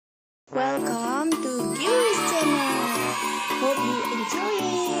Welcome to Gyurie's channel. Hope you enjoy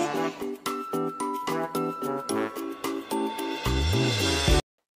it.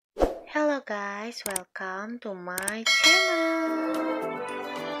 Hello guys, welcome to my channel.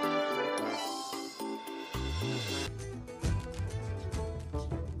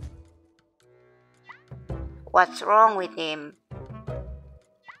 What's wrong with him?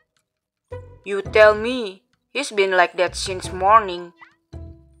 You tell me. He's been like that since morning.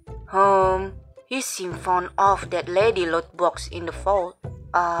 He seemed fond of that lady loot box in the vault.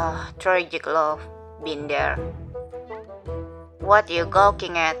 Tragic love. Been there. What you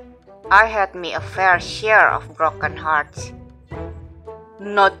gawking at? I had me a fair share of broken hearts.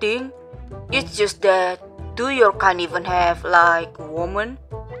 Nothing. It's just that, do your kind even have, like, woman?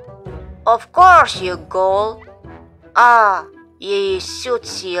 Of course you go. Ye should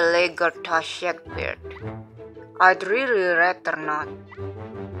see a laggard Shakespeare. I'd really rather not.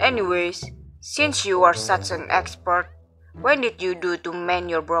 Anyways, since you are such an expert, what did you do to mend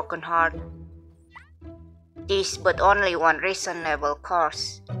your broken heart? This but only one reasonable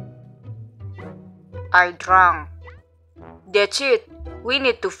course. I drank. That's it. We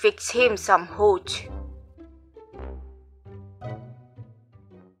need to fix him some hooch.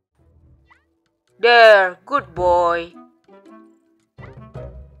 There, good boy.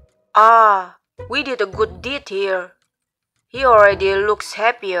 We did a good deed here. He already looks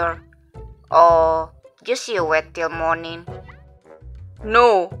happier. Oh, just you wait till morning.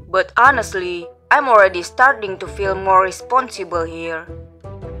 No, but honestly, I'm already starting to feel more responsible here.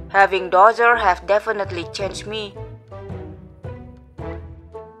 Having daughter have definitely changed me.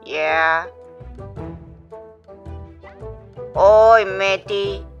 Yeah. Oi,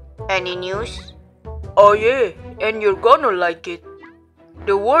 matey. Any news? Oh yeah, and you're gonna like it.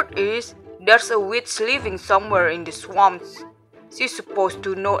 The word is, there's a witch living somewhere in the swamps. She's supposed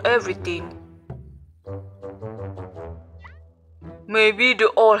to know everything. Maybe the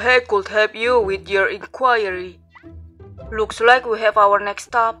old hag could help you with your inquiry. Looks like we have our next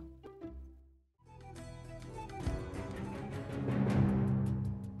stop.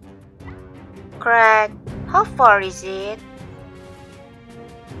 Craig, how far is it?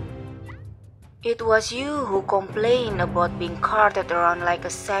 It was you who complained about being carted around like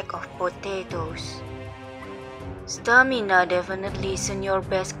a sack of potatoes. Stamina definitely isn't your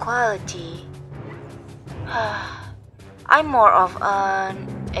best quality. I'm more of an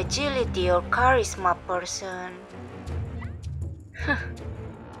agility or charisma person.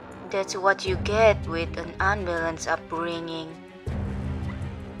 That's what you get with an unbalanced upbringing.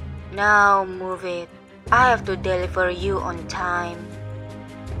 Now move it. I have to deliver you on time.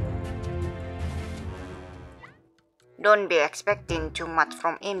 Don't be expecting too much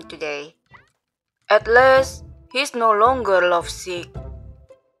from him today. At least, he's no longer lovesick.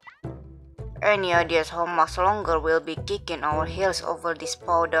 Any ideas how much longer we'll be kicking our heels over this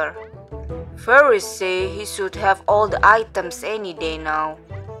powder? Fairies say he should have all the items any day now.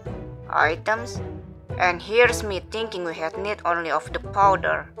 Items? And here's me thinking we had need only of the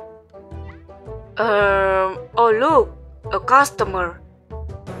powder. Oh look, a customer.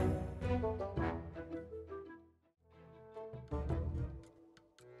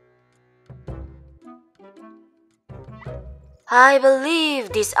 I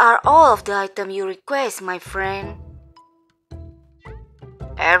believe these are all of the items you request, my friend.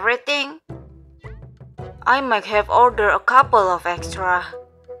 Everything? I might have ordered a couple of extra.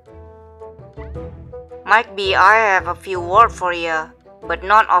 Might be I have a few words for you, but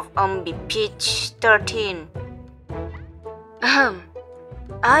none of them be pitch 13.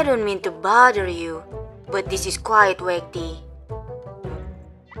 I don't mean to bother you, but this is quite weighty.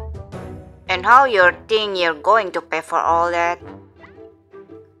 And how you think you're going to pay for all that?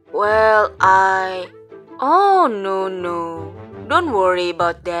 Well, Oh, no. Don't worry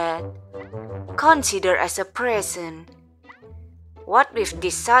about that. Consider as a present. What with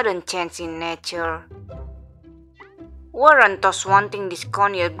this sudden change in nature? Weren't those wanting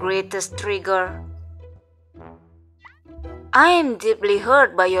discount your greatest trigger? I am deeply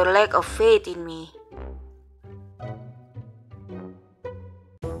hurt by your lack of faith in me.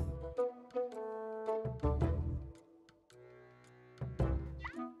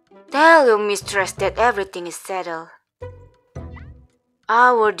 Tell your mistress that everything is settled.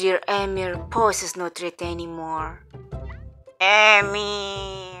 Our dear Emyr poses no threat anymore.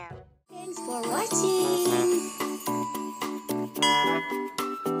 Emyr! Thanks for watching.